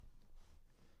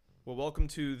Well, welcome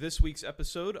to this week's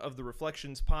episode of the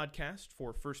Reflections Podcast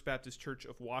for First Baptist Church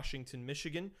of Washington,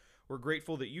 Michigan. We're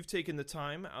grateful that you've taken the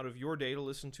time out of your day to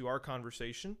listen to our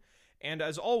conversation. And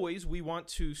as always, we want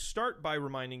to start by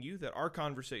reminding you that our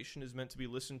conversation is meant to be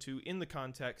listened to in the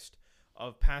context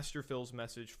of Pastor Phil's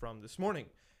message from this morning.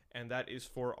 And that is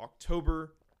for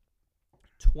October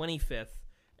 25th.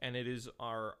 And it is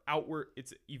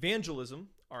it's evangelism,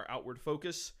 our outward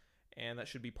focus, and that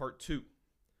should be part 2.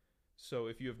 So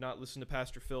if you have not listened to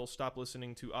Pastor Phil, stop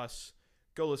listening to us,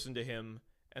 go listen to him,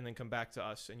 and then come back to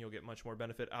us, and you'll get much more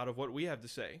benefit out of what we have to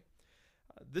say.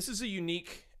 This is a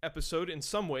unique episode in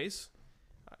some ways.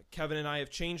 Kevin and I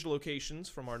have changed locations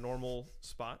from our normal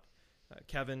spot.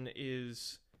 Kevin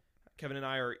and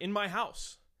I are in my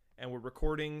house, and we're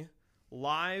recording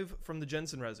live from the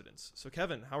Jensen residence. So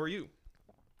Kevin, how are you?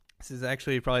 This is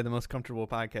actually probably the most comfortable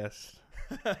podcast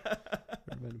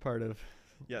I've been a part of.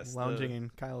 Yes, lounging in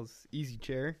Kyle's easy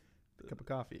chair, a cup of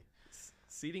coffee.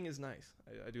 Seating is nice.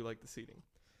 I do like the seating.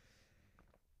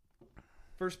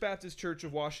 First Baptist Church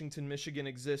of Washington, Michigan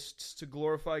exists to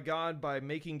glorify God by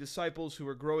making disciples who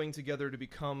are growing together to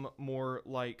become more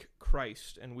like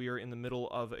Christ. And we are in the middle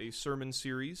of a sermon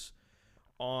series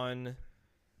on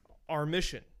our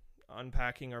mission,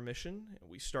 unpacking our mission.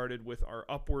 We started with our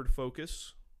upward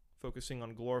focus, focusing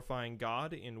on glorifying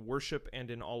God in worship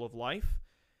and in all of life.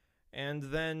 And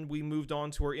then we moved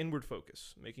on to our inward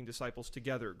focus, making disciples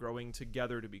together, growing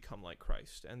together to become like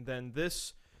Christ. And then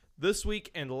this week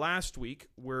and last week,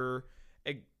 we're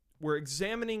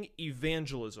examining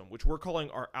evangelism, which we're calling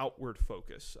our outward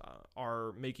focus,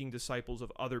 our making disciples of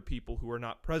other people who are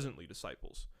not presently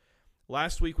disciples.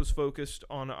 Last week was focused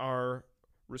on our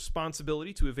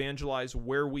responsibility to evangelize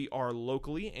where we are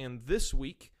locally, and this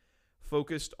week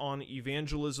focused on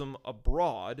evangelism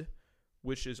abroad,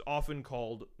 which is often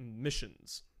called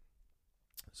missions.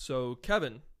 So,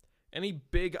 Kevin, any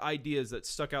big ideas that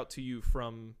stuck out to you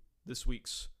from this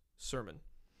week's sermon?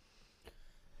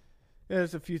 Yeah,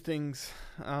 there's a few things.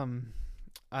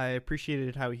 I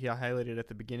appreciated how he highlighted at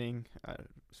the beginning,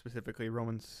 specifically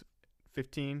Romans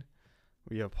 15,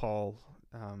 where you have Paul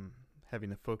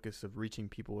having the focus of reaching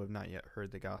people who have not yet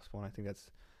heard the gospel, and I think that's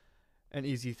an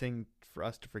easy thing for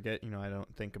us to forget. I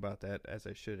don't think about that as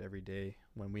I should every day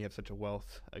when we have such a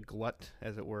glut,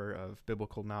 as it were, of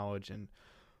biblical knowledge and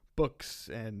books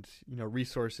and,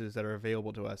 resources that are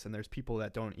available to us. And there's people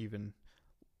that don't even,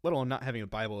 let alone not having a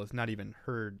Bible, has not even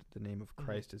heard the name of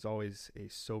Christ, is always a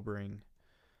sobering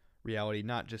reality,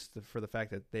 not just for the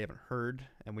fact that they haven't heard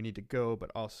and we need to go,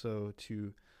 but also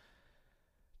to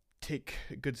take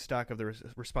good stock of the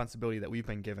responsibility that we've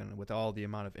been given with all the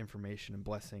amount of information and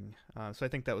blessing. So I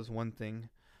think that was one thing.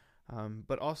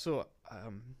 But also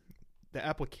the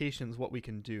applications, what we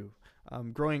can do.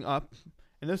 Growing up,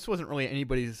 and this wasn't really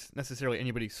necessarily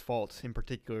anybody's fault in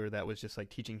particular that was just like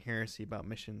teaching heresy about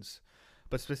missions.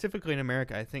 But specifically in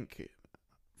America, I think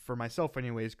for myself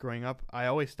anyways, growing up, I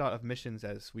always thought of missions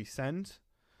as we send,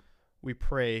 we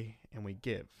pray, and we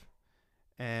give.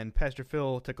 And Pastor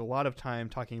Phil took a lot of time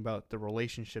talking about the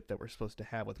relationship that we're supposed to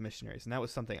have with missionaries. And that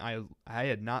was something I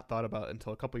had not thought about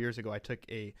until a couple years ago. I took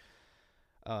a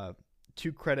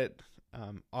 2-credit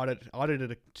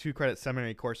audited a 2-credit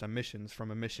seminary course on missions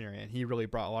from a missionary, and he really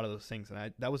brought a lot of those things.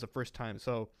 And that was the first time.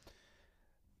 So,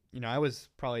 I was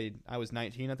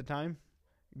 19 at the time,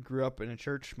 grew up in a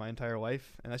church my entire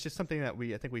life. And that's just something that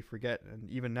I think we forget. And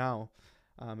even now,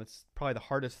 it's probably the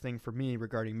hardest thing for me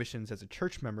regarding missions as a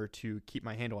church member to keep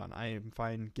my handle on. I am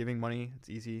fine giving money.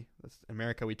 It's easy. In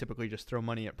America, we typically just throw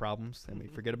money at problems and we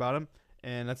forget about them.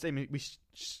 And that's saying we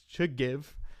should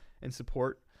give and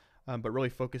support, but really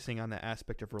focusing on that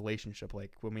aspect of relationship.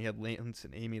 Like when we had Lance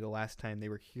and Amy the last time they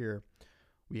were here,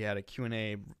 we had a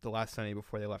Q&A the last Sunday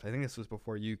before they left. I think this was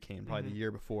before you came, probably the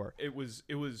year before. It was,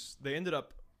 they ended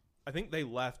up, I think they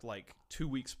left like 2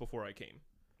 weeks before I came.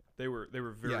 They were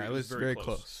very, yeah, it was very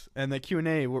close. And the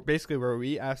Q&A were basically where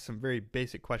we asked some very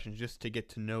basic questions just to get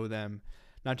to know them,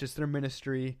 not just their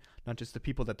ministry, not just the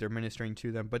people that they're ministering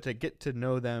to them, but to get to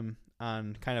know them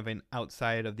on kind of an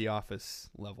outside of the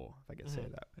office level, if I could say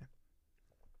it that way.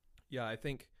 Yeah, I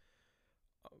think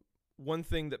one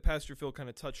thing that Pastor Phil kind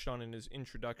of touched on in his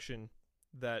introduction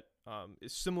that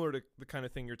is similar to the kind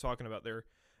of thing you're talking about there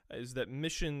is that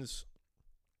missions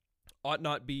ought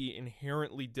not be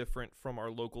inherently different from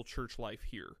our local church life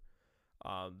here.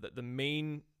 That the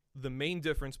main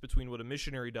difference between what a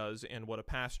missionary does and what a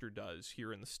pastor does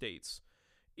here in the States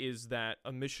is that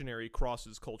a missionary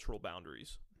crosses cultural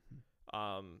boundaries.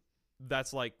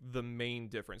 That's like the main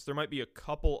difference. There might be a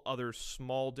couple other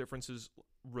small differences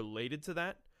related to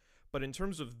that, But in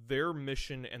terms of their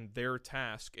mission and their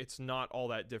task, it's not all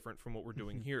that different from what we're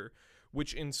doing here,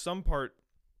 which in some part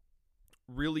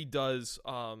really does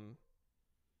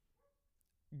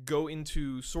go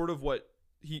into sort of what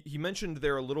he mentioned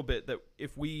there a little bit, that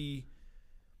if we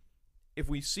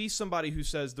see somebody who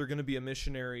says they're going to be a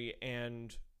missionary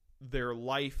and their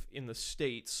life in the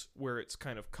States, where it's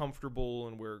kind of comfortable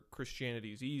and where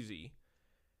Christianity is easy,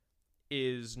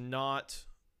 is not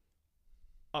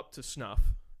up to snuff,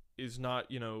 is not,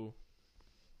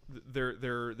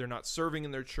 they're not serving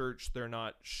in their church, they're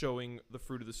not showing the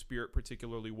fruit of the Spirit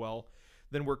particularly well,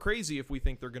 then we're crazy if we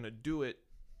think they're going to do it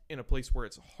in a place where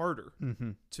it's harder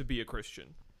to be a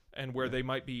Christian, and where they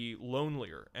might be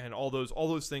lonelier, and all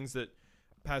those things that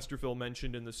Pastor Phil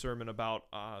mentioned in the sermon about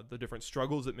the different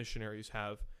struggles that missionaries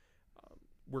have.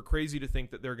 We're crazy to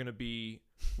think that they're going to be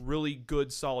really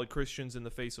good, solid Christians in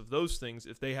the face of those things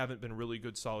if they haven't been really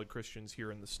good, solid Christians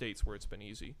here in the States where it's been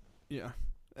easy. Yeah.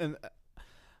 And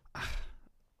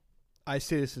I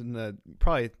say this in the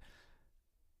probably,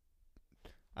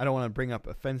 I don't want to bring up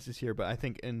offenses here, but I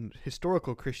think in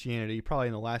historical Christianity, probably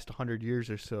in the last 100 years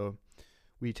or so,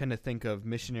 we tend to think of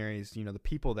missionaries, the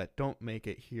people that don't make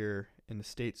it here in the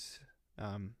States.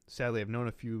 Sadly, I've known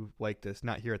a few like this,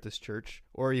 not here at this church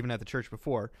or even at the church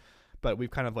before, but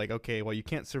we've kind of like, okay, well, you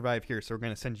can't survive here, so we're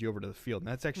going to send you over to the field.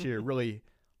 And that's actually a really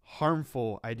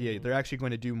harmful idea. They're actually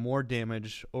going to do more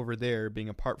damage over there being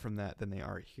apart from that than they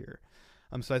are here.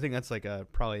 So I think that's like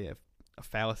probably a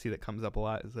fallacy that comes up a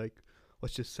lot, is like,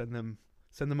 let's just send them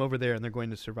over there and they're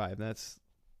going to survive. And that's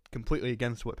completely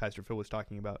against what Pastor Phil was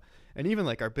talking about. And even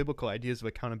like our biblical ideas of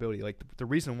accountability, like the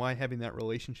reason why having that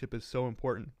relationship is so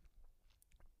important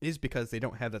is because they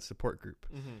don't have that support group.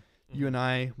 You and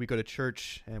I, we go to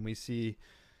church and we see,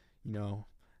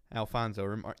 Alfonso,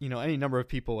 or, any number of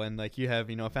people, and like you have,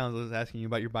 Alfonso is asking you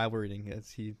about your Bible reading,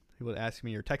 as he would ask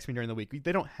me or text me during the week.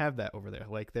 They don't have that over there.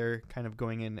 Like they're kind of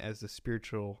going in as the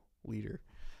spiritual leader.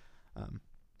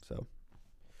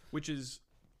 Which is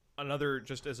another,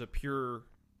 just as a pure,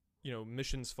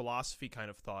 missions philosophy kind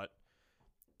of thought,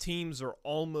 teams are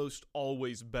almost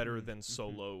always better than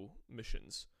solo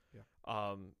missions.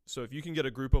 Yeah. So if you can get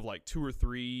a group of like 2 or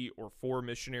 3 or 4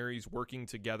 missionaries working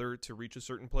together to reach a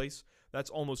certain place, that's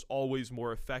almost always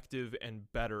more effective and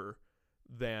better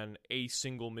than a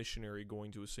single missionary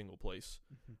going to a single place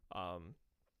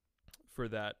for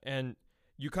that. And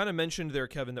you kind of mentioned there,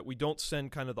 Kevin, that we don't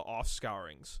send kind of the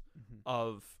off-scourings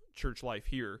of church life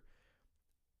here.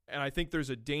 And I think there's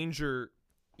a danger,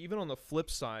 even on the flip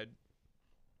side,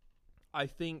 I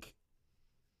think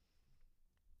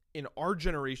in our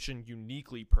generation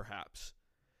uniquely perhaps,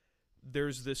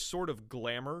 there's this sort of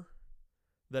glamour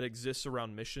that exists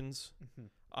around missions,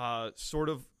 sort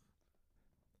of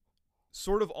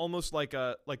almost like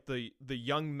the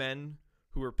young men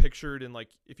who are pictured in, like,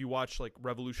 if you watch like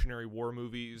Revolutionary War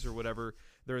movies or whatever,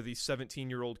 there are these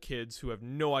 17-year-old kids who have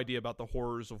no idea about the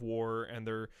horrors of war, and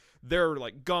they're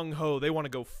like gung-ho. They want to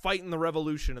go fight in the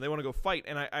revolution, and they want to go fight.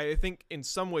 And I think in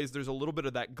some ways there's a little bit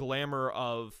of that glamour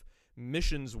of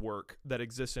missions work that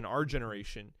exists in our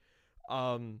generation,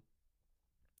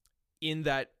 in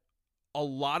that a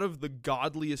lot of the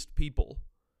godliest people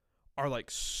are like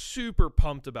super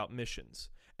pumped about missions.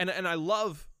 And I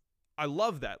love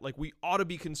that. Like, we ought to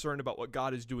be concerned about what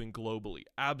God is doing globally.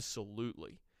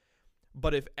 Absolutely.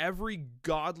 But if every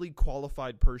godly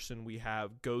qualified person we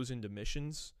have goes into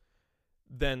missions,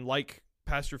 then, like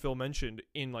Pastor Phil mentioned,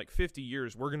 in like 50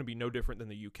 years, we're going to be no different than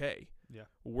the UK. Yeah.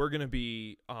 We're going to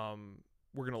be,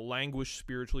 we're going to languish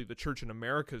spiritually. The church in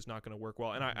America is not going to work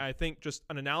well. And I think just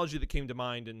an analogy that came to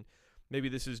mind, and maybe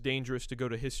this is dangerous to go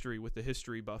to history with the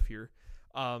history buff here.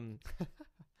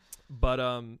 But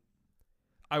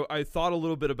I thought a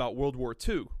little bit about World War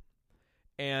II,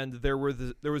 and there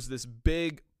was this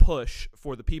big push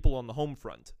for the people on the home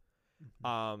front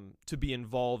to be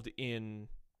involved in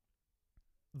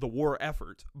the war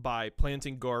effort by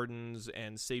planting gardens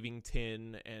and saving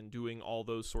tin and doing all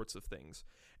those sorts of things.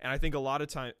 And I think a lot of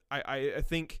time, I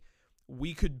think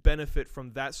we could benefit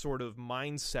from that sort of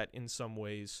mindset in some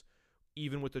ways,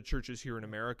 even with the churches here in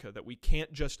America, that we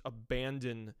can't just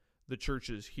abandon the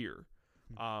churches here.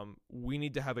 We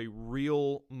need to have a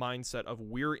real mindset of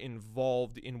we're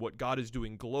involved in what God is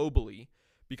doing globally,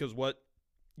 because what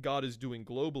God is doing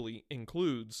globally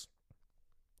includes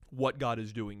what God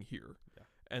is doing here. Yeah.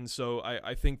 And so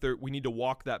I think that we need to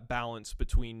walk that balance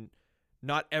between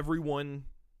not everyone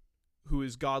who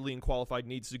is godly and qualified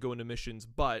needs to go into missions,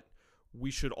 but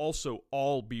we should also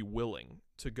all be willing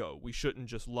to go. We shouldn't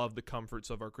just love the comforts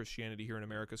of our Christianity here in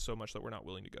America so much that we're not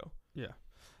willing to go. Yeah.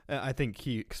 I think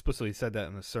he explicitly said that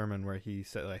in the sermon, where he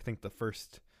said, I think the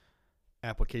first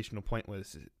applicational point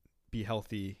was be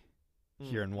healthy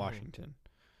here in Washington.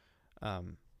 I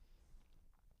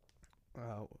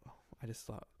just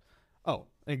thought, an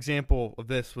example of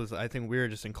this was, I think we were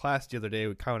just in class the other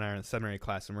day. Kyle and I are in a seminary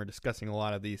class, and we're discussing a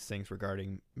lot of these things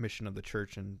regarding mission of the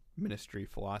church and ministry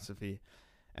philosophy.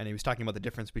 And he was talking about the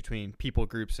difference between people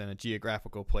groups and a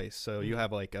geographical place. So you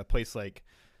have like a place like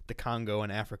the Congo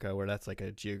in Africa, where that's like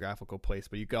a geographical place,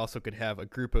 but you could have a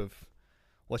group of,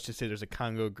 let's just say there's a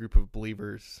Congo group of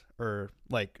believers, or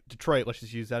like Detroit, let's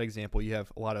just use that example. You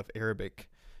have a lot of Arabic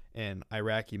and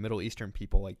Iraqi, Middle Eastern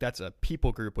people. Like that's a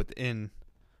people group within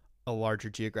a larger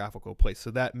geographical place.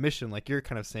 So that mission, like you're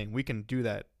kind of saying, we can do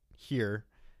that here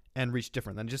and reach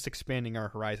different than just expanding our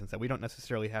horizons, that we don't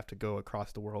necessarily have to go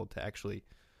across the world to actually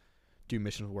do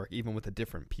missions work, even with a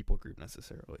different people group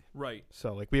necessarily. Right.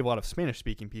 So like we have a lot of Spanish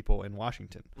speaking people in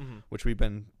Washington, which we've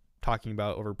been talking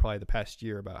about over probably the past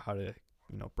year about how to,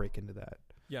 break into that.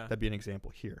 Yeah. That'd be an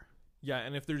example here. Yeah.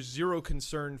 And if there's zero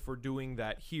concern for doing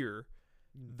that here,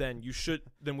 then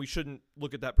we shouldn't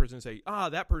look at that person and say,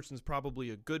 that person's probably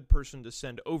a good person to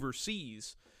send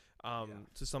overseas,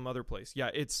 to some other place. Yeah.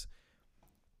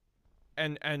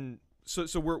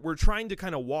 So we're trying to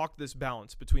kind of walk this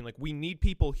balance between, like, we need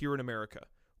people here in America.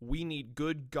 We need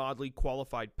good, godly,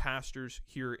 qualified pastors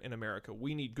here in America.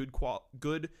 We need good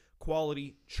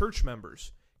quality church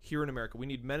members here in America. We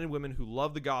need men and women who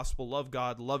love the gospel, love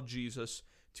God, love Jesus,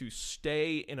 to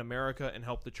stay in America and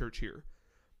help the church here.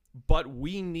 But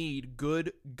we need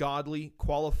good, godly,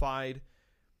 qualified,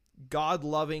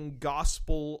 God-loving,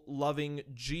 gospel-loving,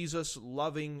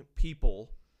 Jesus-loving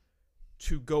people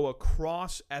to go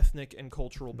across ethnic and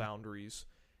cultural boundaries,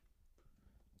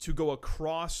 to go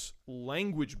across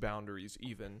language boundaries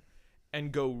even,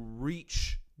 and go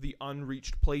reach the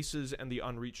unreached places and the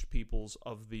unreached peoples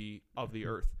of the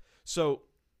earth. So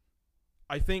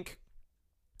I think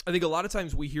a lot of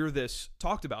times we hear this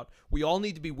talked about. We all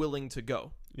need to be willing to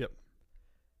go. Yep.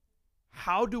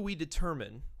 How do we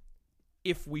determine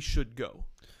if we should go?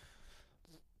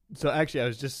 So actually, I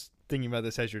was just thinking about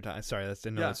this as you're talking. Sorry,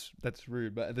 that's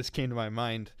rude, but this came to my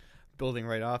mind. Building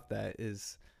right off that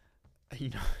is,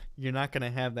 you're not going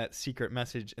to have that secret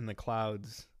message in the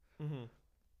clouds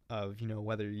of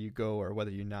whether you go or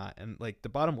whether you're not. And like the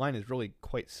bottom line is really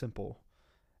quite simple.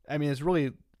 I mean, it's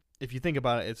really, if you think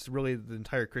about it, it's really the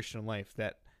entire Christian life,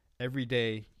 that every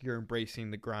day you're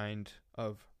embracing the grind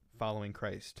of following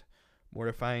Christ,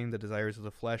 mortifying the desires of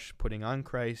the flesh, putting on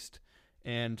Christ,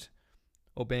 and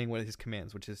obeying what his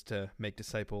commands, which is to make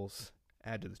disciples,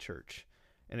 add to the church.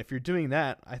 And if you're doing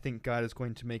that, I think God is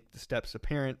going to make the steps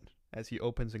apparent as he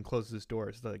opens and closes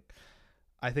doors. Like,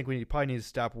 I think we probably need to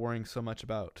stop worrying so much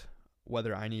about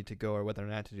whether I need to go or whether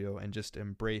not to go, and just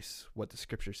embrace what the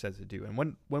scripture says to do.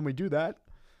 And when we do that,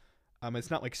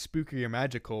 it's not like spooky or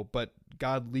magical, but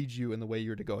God leads you in the way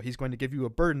you're to go. He's going to give you a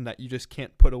burden that you just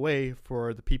can't put away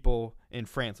for the people in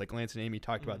France. Like Lance and Amy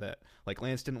talked about that. Like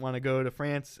Lance didn't want to go to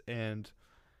France, and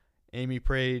Amy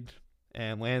prayed,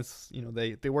 and Lance,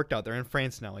 they worked out. They're in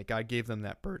France now. Like God gave them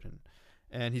that burden.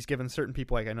 And he's given certain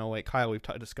people, like I know, like Kyle, we've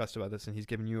discussed about this, and he's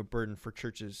given you a burden for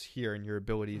churches here and your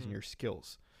abilities and your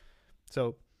skills.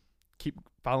 So keep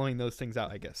following those things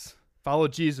out, I guess. Follow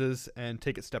Jesus and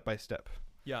take it step by step.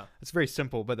 Yeah. It's very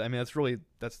simple, but I mean,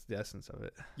 that's the essence of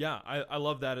it. Yeah, I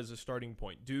love that as a starting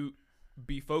point.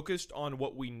 Be focused on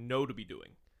what we know to be doing,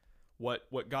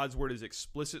 what God's word is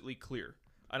explicitly clear.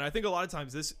 And I think a lot of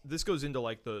times this goes into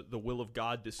like the will of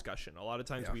God discussion. A lot of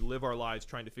times we live our lives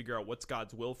trying to figure out what's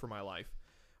God's will for my life.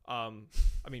 I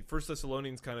mean, 1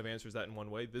 Thessalonians kind of answers that in one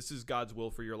way. This is God's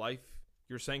will for your life,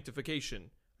 your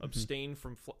sanctification. Abstain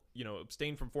from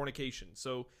fornication.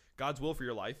 So God's will for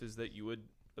your life is that you would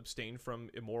abstain from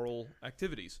immoral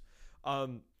activities.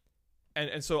 And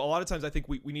so a lot of times I think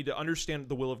we need to understand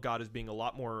the will of God as being a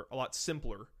lot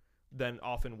simpler than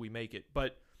often we make it.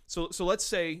 But so let's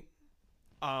say,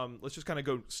 let's just kind of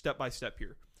go step by step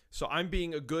here. So I'm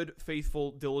being a good,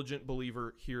 faithful, diligent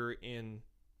believer here in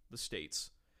the States.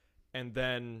 And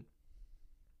then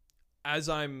as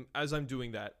I'm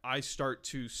doing that, I start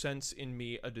to sense in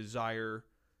me a desire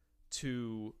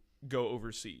to go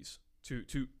overseas.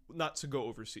 Not to go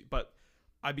overseas, but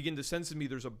I begin to sense in me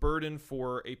there's a burden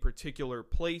for a particular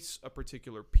place, a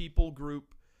particular people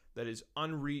group that is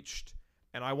unreached,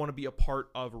 and I want to be a part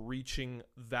of reaching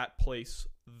that place,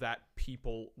 that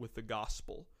people with the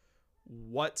gospel.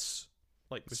 What's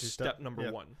like step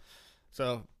number one?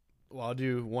 So, I'll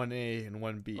do 1A and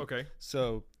 1B. Okay.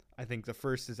 So I think the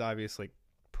first is obviously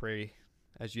pray.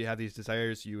 As you have these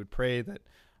desires, you would pray that,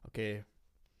 okay,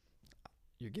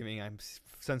 I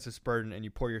sense this burden, and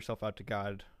you pour yourself out to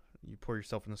God you pour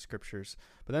yourself in the scriptures.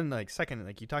 But then, like, second,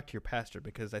 like, you talk to your pastor,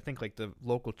 because I think, like, the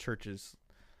local churches,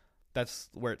 that's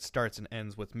where it starts and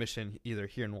ends with mission, either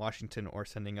here in Washington or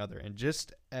sending other. And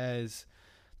just as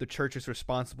the church is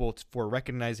responsible for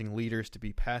recognizing leaders to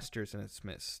be pastors in its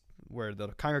midst, where the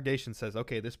congregation says,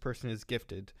 okay, this person is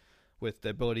gifted with the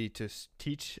ability to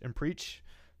teach and preach,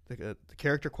 the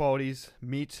character qualities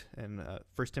meet, and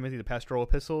 1 Timothy, the pastoral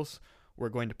epistles, we're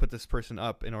going to put this person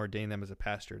up and ordain them as a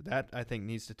pastor. That, I think,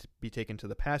 needs to be taken to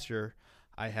the pastor.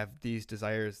 I have these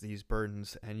desires, these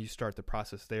burdens, and you start the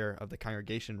process there of the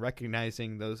congregation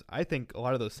recognizing those, I think, a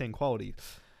lot of those same qualities.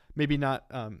 Maybe not,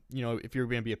 if you're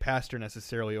going to be a pastor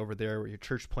necessarily over there, or you're a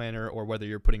church planner, or whether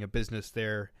you're putting a business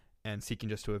there and seeking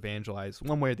just to evangelize,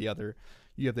 one way or the other,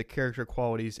 you have the character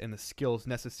qualities and the skills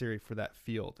necessary for that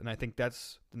field. And I think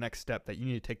that's the next step, that you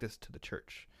need to take this to the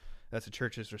church. That's the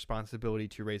church's responsibility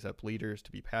to raise up leaders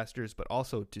to be pastors, but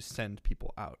also to send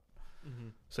people out. Mm-hmm.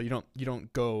 So you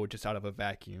don't go just out of a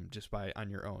vacuum just on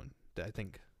your own. I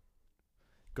think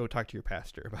go talk to your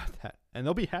pastor about that, and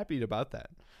they'll be happy about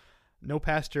that. No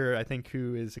pastor, I think,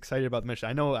 who is excited about the mission.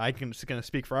 I know I'm just going to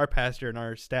speak for our pastor and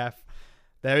our staff.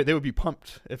 They would be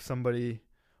pumped if somebody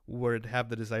would have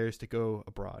the desires to go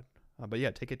abroad. But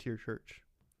yeah, take it to your church.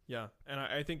 Yeah, and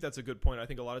I think that's a good point. I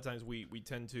think a lot of times we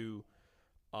tend to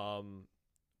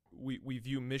we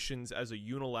view missions as a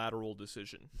unilateral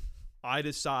decision. I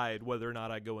decide whether or not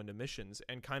I go into missions,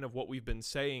 and kind of what we've been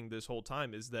saying this whole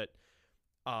time is that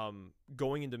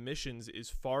going into missions is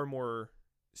far more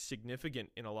significant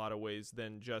in a lot of ways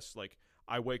than just like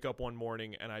I wake up one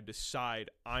morning and I decide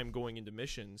I'm going into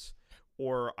missions,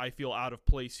 or I feel out of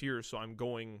place here, so I'm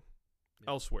going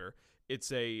elsewhere.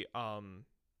 It's a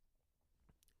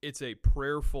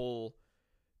prayerful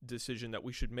decision that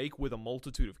we should make with a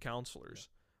multitude of counselors.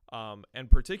 And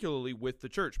particularly with the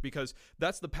church, because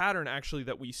that's the pattern actually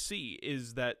that we see,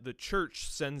 is that the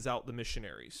church sends out the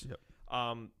missionaries. Yep.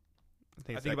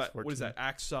 I think about 14. What is that?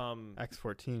 Acts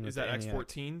 14. Is that Acts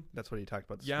 14? That's what he talked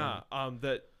about.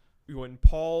 That when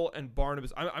Paul and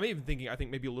Barnabas, I'm even thinking, I think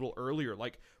maybe a little earlier,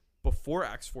 like before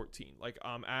Acts 14, like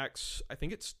Acts, I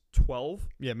think it's 12.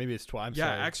 Yeah, maybe it's 12.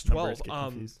 Sorry. Acts 12,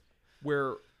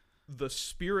 where the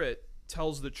Spirit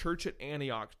tells the church at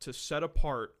Antioch to set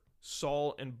apart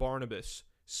Saul and Barnabas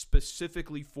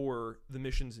specifically for the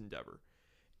missions endeavor.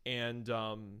 And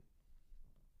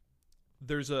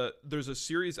there's a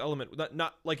serious element,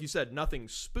 not like you said, nothing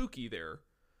spooky there,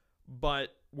 but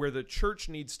where the church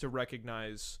needs to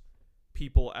recognize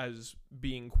people as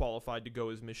being qualified to go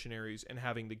as missionaries and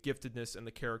having the giftedness and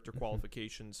the character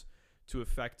qualifications to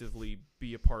effectively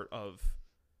be a part of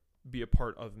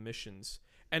missions.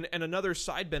 And another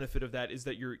side benefit of that is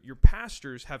that your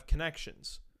pastors have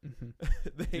connections.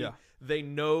 Mm-hmm. They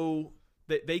know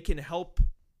that they can help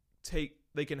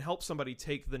somebody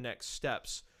take the next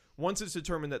steps. Once it's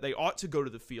determined that they ought to go to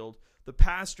the field, the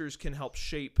pastors can help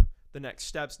shape the next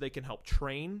steps. They can help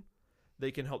train. They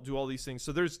can help do all these things.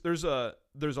 So there's a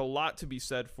lot to be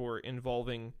said for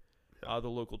involving the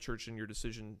local church in your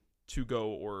decision to go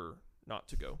or not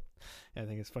to go. I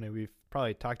think it's funny. We've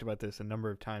probably talked about this a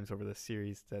number of times over this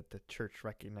series, that the church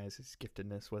recognizes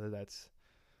giftedness, whether that's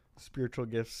spiritual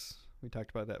gifts, we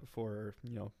talked about that before, or,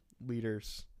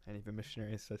 leaders and even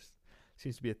missionaries. That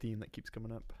seems to be a theme that keeps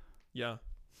coming up. Yeah.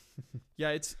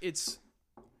 It's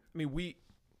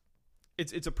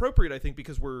appropriate, I think,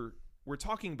 because we're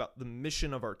talking about the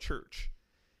mission of our church,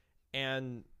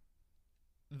 and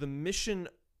the mission.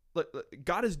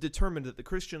 God has determined that the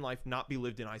Christian life not be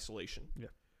lived in isolation. Yeah.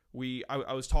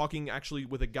 I was talking actually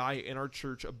with a guy in our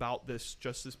church about this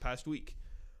just this past week.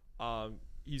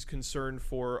 He's concerned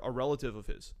for a relative of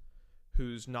his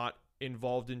who's not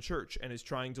involved in church and is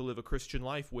trying to live a Christian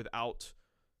life without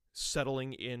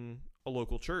settling in a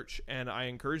local church. And I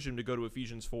encouraged him to go to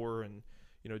Ephesians 4 and,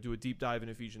 do a deep dive in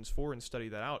Ephesians 4 and study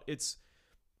that out.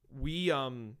 We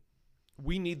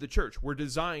need the church. We're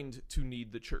designed to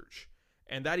need the church.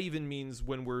 And that even means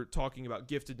when we're talking about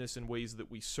giftedness and ways that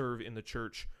we serve in the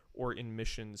church or in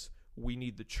missions, we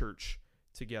need the church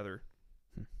together.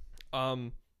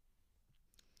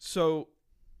 So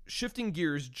shifting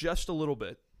gears just a little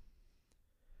bit,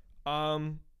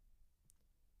 when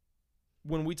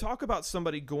we talk about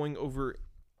somebody going over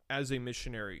as a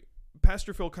missionary,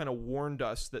 Pastor Phil kind of warned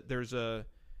us that there's a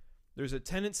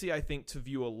tendency, I think, to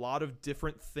view a lot of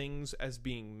different things as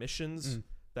being missions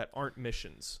that aren't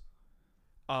missions.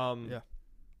 I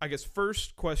guess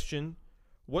first question,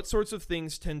 what sorts of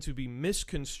things tend to be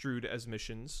misconstrued as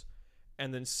missions?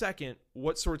 And then second,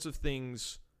 what sorts of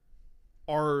things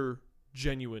are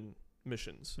genuine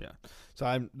missions. Yeah.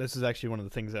 So this is actually one of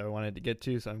the things that I wanted to get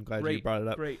to, so I'm glad you brought it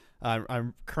up. Great.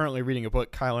 I'm currently reading a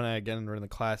book. Kyle and I, again, we're in the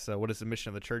class, What is the Mission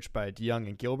of the Church by DeYoung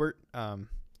and Gilbert.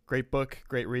 Great book,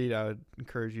 great read. I would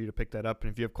encourage you to pick that up.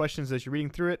 And if you have questions as you're reading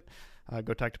through it,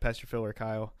 go talk to Pastor Phil or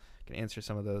Kyle. Can answer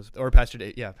some of those. Or Pastor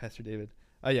David. Yeah, Pastor David.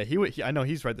 I know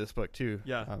he's read this book too.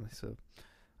 Yeah.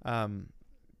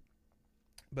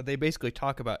 But they basically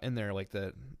talk about in there like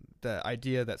the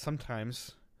idea that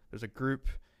sometimes there's a group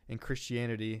in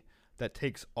Christianity that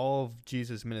takes all of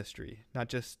Jesus' ministry, not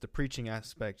just the preaching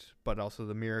aspect, but also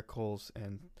the miracles,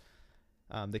 and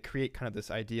they create kind of this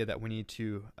idea that we need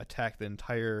to attack the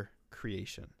entire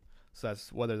creation. So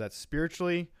that's whether that's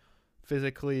spiritually,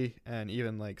 physically, and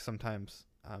even like sometimes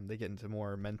they get into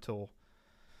more mental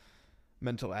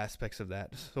aspects of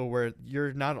that. So where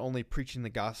you're not only preaching the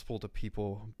gospel to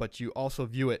people, but you also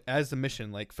view it as the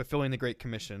mission, like fulfilling the Great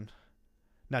Commission,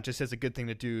 not just as a good thing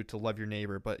to do to love your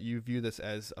neighbor, but you view this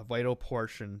as a vital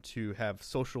portion to have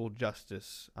social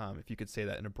justice, if you could say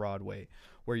that in a broad way,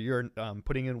 where you're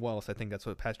putting in wealth. I think that's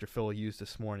what Pastor Phil used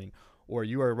this morning. Or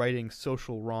you are righting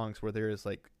social wrongs where there is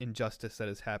like injustice that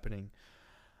is happening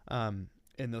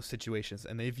in those situations.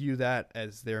 And they view that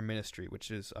as their ministry, which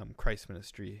is Christ's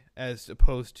ministry, as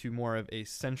opposed to more of a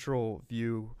central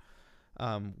view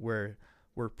where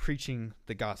we're preaching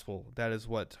the gospel. That is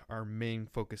what our main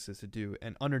focus is to do.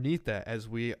 And underneath that, as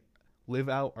we live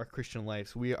out our Christian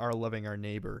lives, we are loving our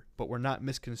neighbor, but we're not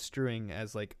misconstruing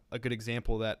as like a good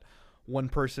example that one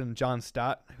person, John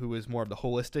Stott, who is more of the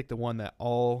holistic, the one that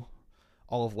all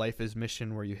of life is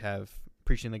mission, where you have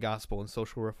preaching the gospel and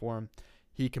social reform.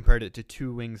 He compared it to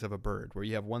two wings of a bird, where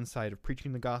you have one side of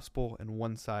preaching the gospel and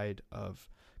one side of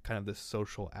kind of this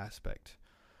social aspect,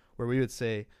 where we would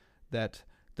say that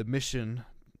the mission,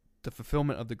 the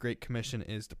fulfillment of the Great Commission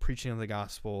is the preaching of the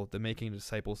gospel, the making of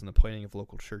disciples, and the planting of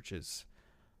local churches.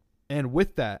 And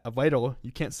with that, a vital,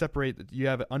 you can't separate that. You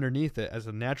have it underneath it as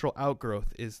a natural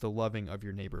outgrowth is the loving of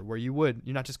your neighbor, where you're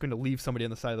not just going to leave somebody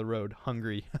on the side of the road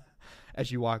hungry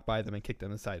as you walk by them and kick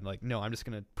them aside. Like, no, I'm just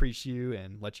going to preach you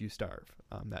and let you starve.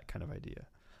 That kind of idea.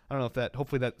 I don't know if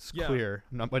hopefully that's clear.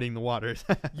 I'm not muddying the waters.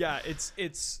 Yeah,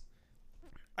 it's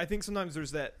I think sometimes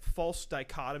there's that false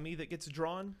dichotomy that gets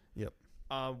drawn. Yep.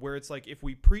 Where it's like if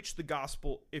we preach the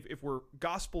gospel, if we're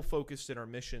gospel focused in our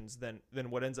missions, then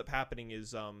what ends up happening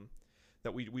is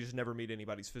that we just never meet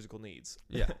anybody's physical needs.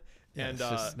 Yeah. And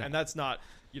that's not,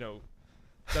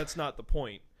 that's not the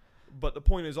point. But the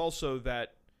point is also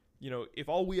that, if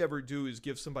all we ever do is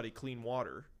give somebody clean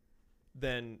water,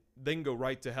 then they can go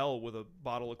right to hell with a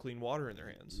bottle of clean water in their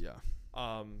hands.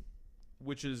 Yeah.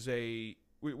 Which is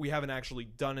we haven't actually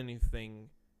done anything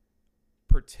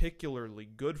particularly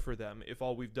good for them if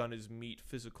all we've done is meet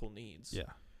physical needs. Yeah.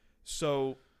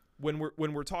 So when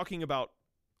we're talking about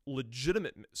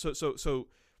legitimate, so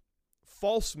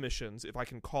false missions, if I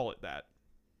can call it that,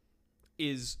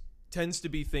 tends to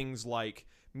be things like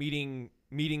meeting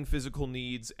physical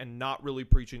needs and not really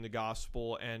preaching the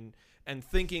gospel and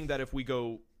thinking that if we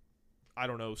go, I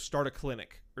don't know, start a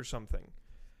clinic or something,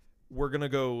 we're going to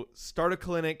go start a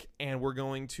clinic and we're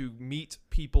going to meet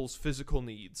people's physical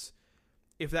needs.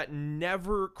 If that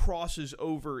never crosses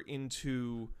over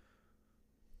into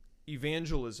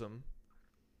evangelism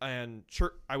and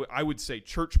church, I would say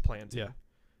church planting,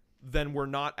 then we're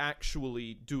not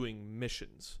actually doing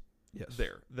missions. Yes.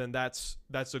 There. Then that's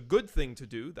a good thing to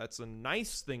do. That's a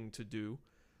nice thing to do.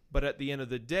 But at the end of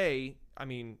the day, I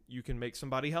mean, you can make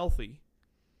somebody healthy,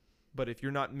 but if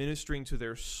you're not ministering to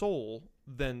their soul,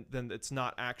 then it's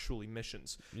not actually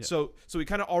missions. Yeah. So we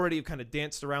kind of already have kind of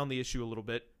danced around the issue a little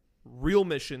bit. Real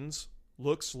missions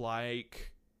looks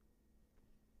like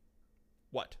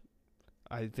what?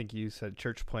 I think you said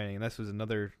church planting, and this was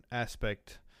another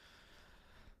aspect.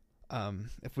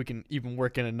 If we can even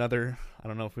work in another, I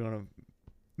don't know if we want to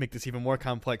make this even more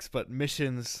complex, but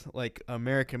missions, like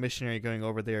American missionary going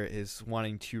over there is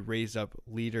wanting to raise up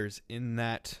leaders in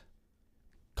that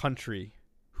country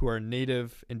who are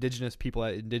native, indigenous people.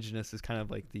 Indigenous is kind of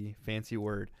like the fancy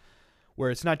word, where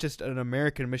it's not just an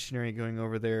American missionary going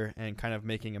over there and kind of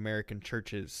making American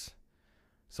churches,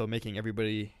 so making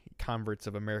everybody converts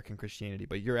of American Christianity,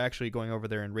 but you're actually going over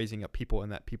there and raising up people in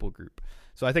that people group.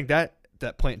 So I think that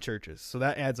plant churches. So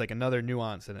that adds like another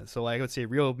nuance in it. So I would say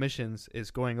real missions is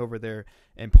going over there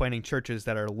and planting churches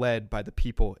that are led by the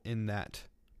people in that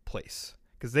place,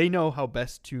 because they know how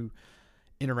best to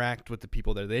interact with the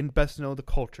people there. They best know the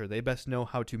culture. They best know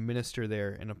how to minister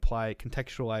there and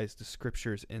contextualize the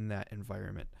scriptures in that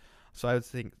environment. So I would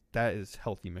think that is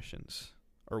healthy missions,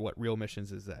 or what real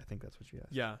missions is that. I think that's what you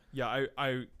asked. Yeah.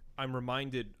 I'm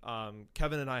reminded,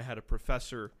 Kevin and I had a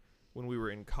professor when we were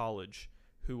in college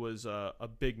who was a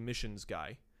big missions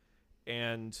guy,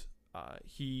 and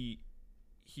he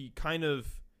kind of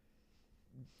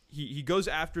he goes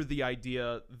after the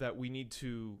idea that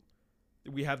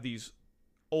we have these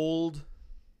old,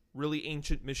 really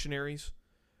ancient missionaries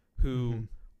who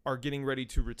are getting ready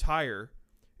to retire,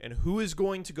 and who is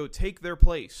going to go take their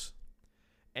place.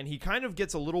 And he kind of would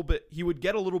get a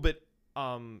little bit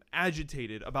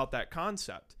agitated about that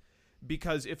concept,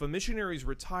 because if a missionary is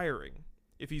retiring,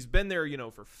 if he's been there,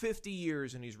 for 50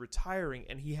 years and he's retiring,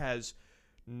 and he has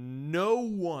no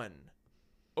one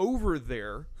over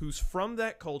there who's from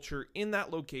that culture in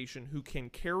that location who can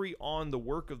carry on the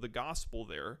work of the gospel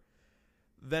there,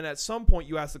 then at some point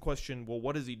you ask the question, well,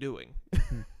 what is he doing?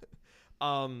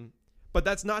 But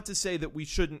that's not to say that we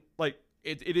shouldn't,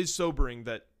 it is sobering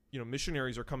that,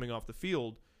 missionaries are coming off the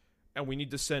field and we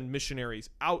need to send missionaries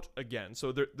out again.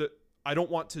 So I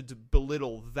don't want to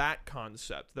belittle that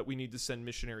concept, that we need to send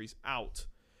missionaries out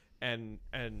and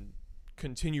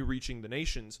continue reaching the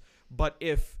nations. But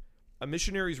if a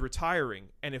missionary is retiring,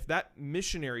 and if that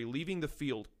missionary leaving the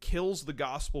field kills the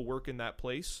gospel work in that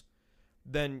place,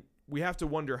 then we have to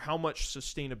wonder how much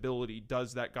sustainability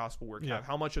does that gospel work have?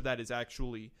 How much of that is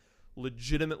actually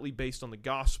legitimately based on the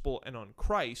gospel and on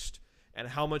Christ, and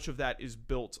how much of that is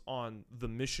built on the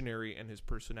missionary and his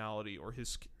personality or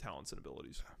his talents and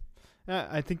abilities?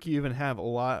 I think you even have a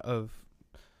lot of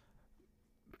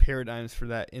paradigms for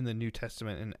that in the New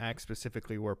Testament, in Acts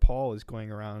specifically, where Paul is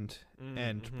going around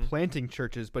and planting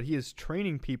churches, but he is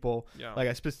training people. Like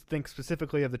I think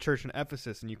specifically of the church in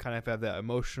Ephesus, and you kind of have that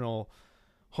emotional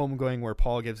homegoing where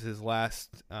Paul gives his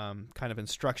last kind of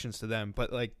instructions to them,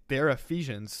 but like they're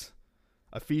Ephesian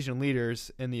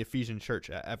leaders in the Ephesian church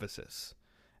at Ephesus,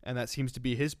 and that seems to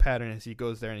be his pattern as he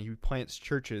goes there and he plants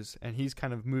churches, and he's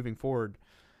kind of moving forward.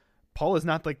 Paul is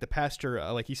not like the pastor,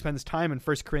 like he spends time in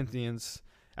 1 Corinthians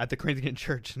at the Corinthian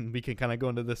church, and we can kind of go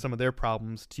into some of their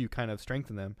problems to kind of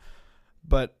strengthen them,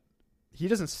 but he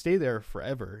doesn't stay there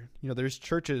forever. There's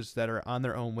churches that are on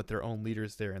their own with their own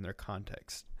leaders there in their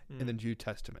context in the New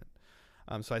Testament.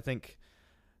 So I think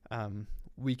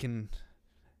we can,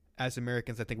 as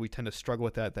Americans, I think we tend to struggle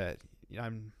with that I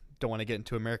don't want to get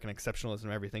into American exceptionalism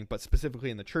and everything, but specifically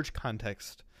in the church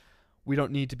context, we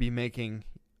don't need to be making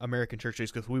American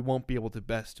churches, because we won't be able to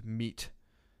best meet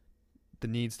the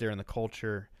needs there in the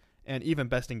culture and even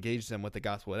best engage them with the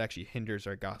gospel. It actually hinders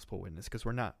our gospel witness because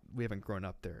we haven't grown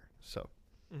up there. So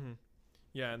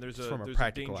yeah, and there's from a there's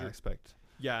practical danger, aspect.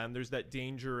 Yeah, and there's that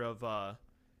danger of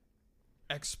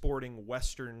exporting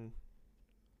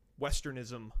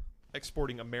Westernism,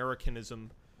 exporting Americanism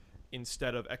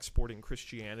instead of exporting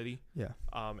Christianity. Yeah.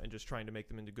 And just trying to make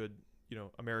them into good,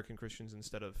 American Christians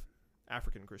instead of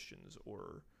African Christians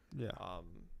or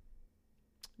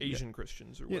Asian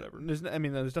Christians or whatever.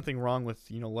 There's nothing wrong with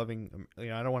loving.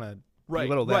 I don't want to right,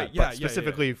 belittle that. Right, but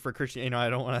specifically for Christian, I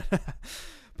don't want to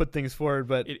put things forward.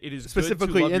 But it is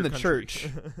specifically in the country. church,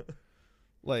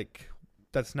 like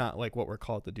that's not like what we're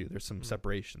called to do. There's some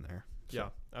separation there. So. Yeah,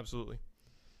 absolutely.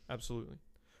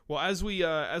 Well, as we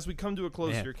come to a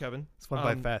close here, Kevin, it's went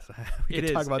by fast. We it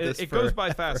could talk about this. It goes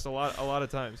by fast a lot of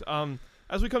times.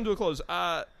 As we come to a close,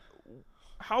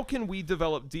 how can we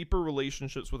develop deeper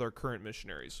relationships with our current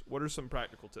missionaries? What are some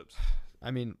practical tips?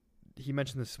 He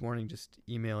mentioned this morning just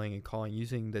emailing and calling,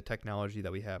 using the technology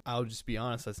that we have. I'll just be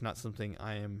honest, that's not something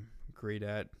I am great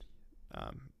at.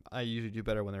 I usually do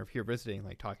better when they're here visiting,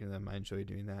 like talking to them. I enjoy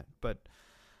doing that. But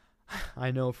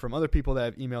I know from other people that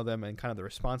have emailed them and kind of the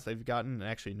response they've gotten, and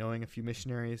actually knowing a few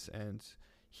missionaries and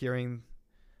hearing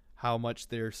how much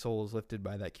their soul is lifted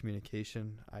by that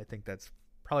communication, I think that's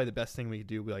probably the best thing we could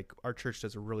do. Like our church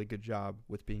does a really good job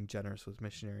with being generous with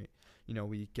missionary.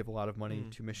 We give a lot of money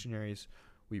to missionaries.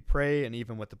 We pray, and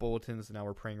even with the bulletins, now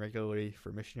we're praying regularly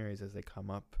for missionaries as they come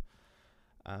up.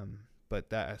 But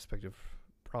that aspect of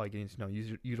probably getting to know,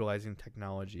 utilizing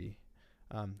technology,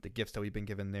 the gifts that we've been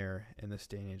given there in this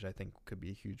day and age, I think could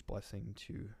be a huge blessing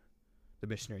to the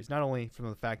missionaries, not only from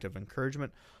the fact of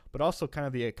encouragement, but also kind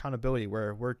of the accountability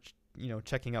where we're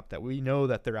checking up that we know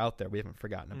that they're out there. We haven't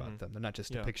forgotten about them. They're not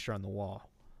just a picture on the wall.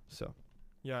 So,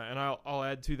 yeah. And I'll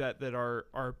add to that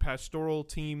our pastoral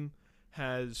team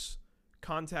has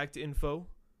contact info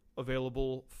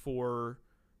available for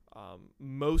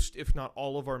most, if not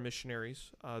all of our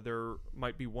missionaries. There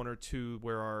might be one or two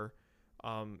where our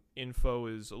info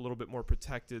is a little bit more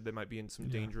protected. They might be in some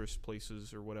dangerous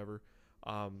places or whatever.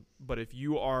 But if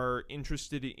you are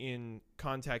interested in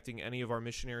contacting any of our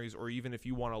missionaries, or even if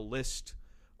you want a list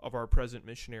of our present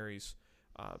missionaries,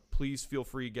 please feel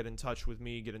free to get in touch with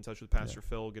me, get in touch with Pastor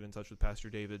Phil, get in touch with Pastor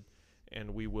David,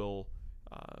 and we'll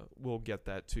get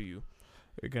that to you.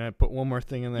 We're going to put one more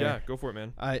thing in there. Yeah, go for it,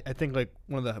 man. I think like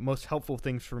one of the most helpful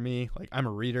things for me, like I'm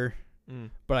a reader,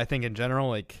 Mm. but I think in general,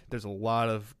 like there's a lot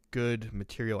of good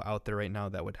material out there right now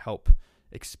that would help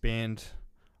expand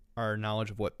our knowledge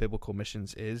of what biblical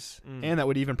missions is. And that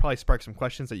would even probably spark some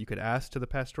questions that you could ask to the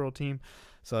pastoral team.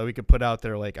 So we could put out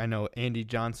there, like I know Andy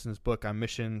Johnson's book on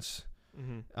missions.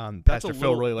 Pastor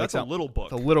Phil really likes that's a little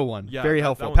book. The little one. Yeah, very that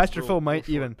helpful. one's Pastor Phil might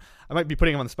real even, I might be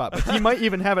putting him on the spot, but he might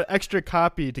even have an extra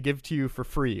copy to give to you for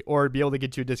free or be able to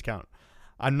get you a discount.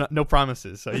 I'm not, no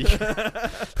promises. So you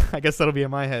I guess that'll be in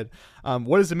my head.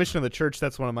 What is the mission of the church?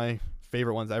 That's one of my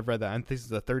favorite ones. I've read that. I think this is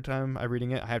the third time I'm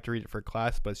reading it. I have to read it for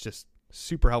class, but it's just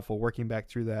super helpful working back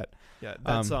through that. Yeah,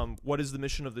 that's What is the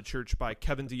Mission of the Church by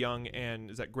Kevin DeYoung and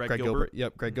is that Greg Gilbert?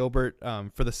 Yep, Greg Gilbert.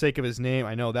 For the sake of his name,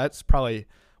 I know that's probably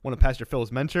one of Pastor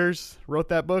Phil's mentors wrote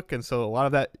that book, and so a lot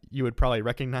of that you would probably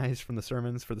recognize from the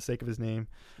sermons. For the sake of his name,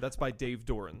 that's by Dave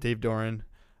Doran. Dave Doran.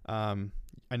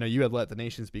 I know you had Let the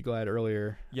Nations Be Glad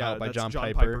earlier. Yeah, by that's John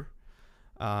Piper.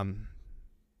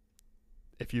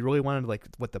 If you really wanted like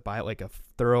what the Bible, like a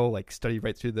thorough like study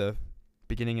right through the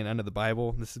beginning and end of the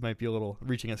Bible, this might be a little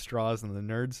reaching at straws on the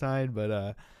nerd side,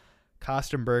 but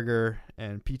Kostenberger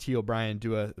and P.T. O'Brien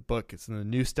do a book. It's in the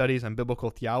New Studies on Biblical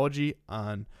Theology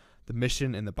on the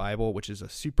mission in the Bible, which is a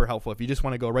super helpful if you just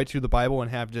want to go right through the Bible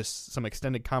and have just some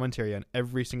extended commentary on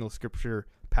every single scripture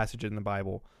passage in the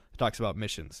Bible that talks about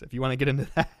missions. If you want to get into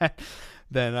that,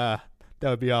 then that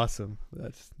would be awesome.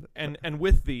 And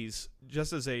with these,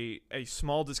 just as a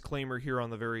small disclaimer here on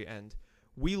the very end,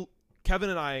 Kevin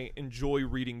and I enjoy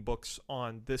reading books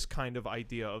on this kind of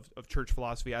idea of church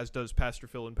philosophy, as does Pastor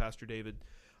Phil and Pastor David.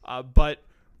 But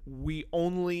we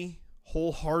only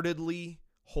wholeheartedly,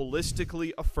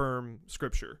 holistically affirm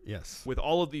Scripture. Yes. With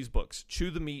all of these books,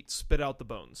 chew the meat, spit out the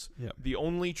bones. Yep. The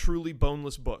only truly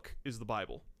boneless book is the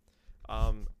Bible.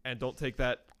 And don't take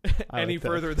that any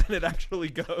further than it actually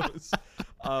goes.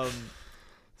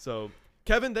 So,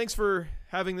 Kevin, thanks for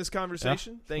having this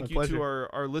conversation. Yeah, Thank you pleasure. to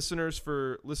our listeners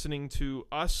for listening to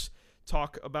us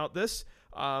talk about this.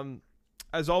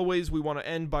 As always, we want to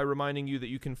end by reminding you that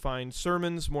you can find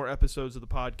sermons, more episodes of the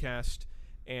podcast,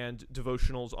 and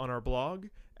devotionals on our blog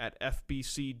at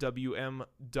fbcwm.org.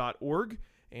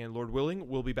 And Lord willing,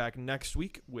 we'll be back next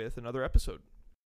week with another episode.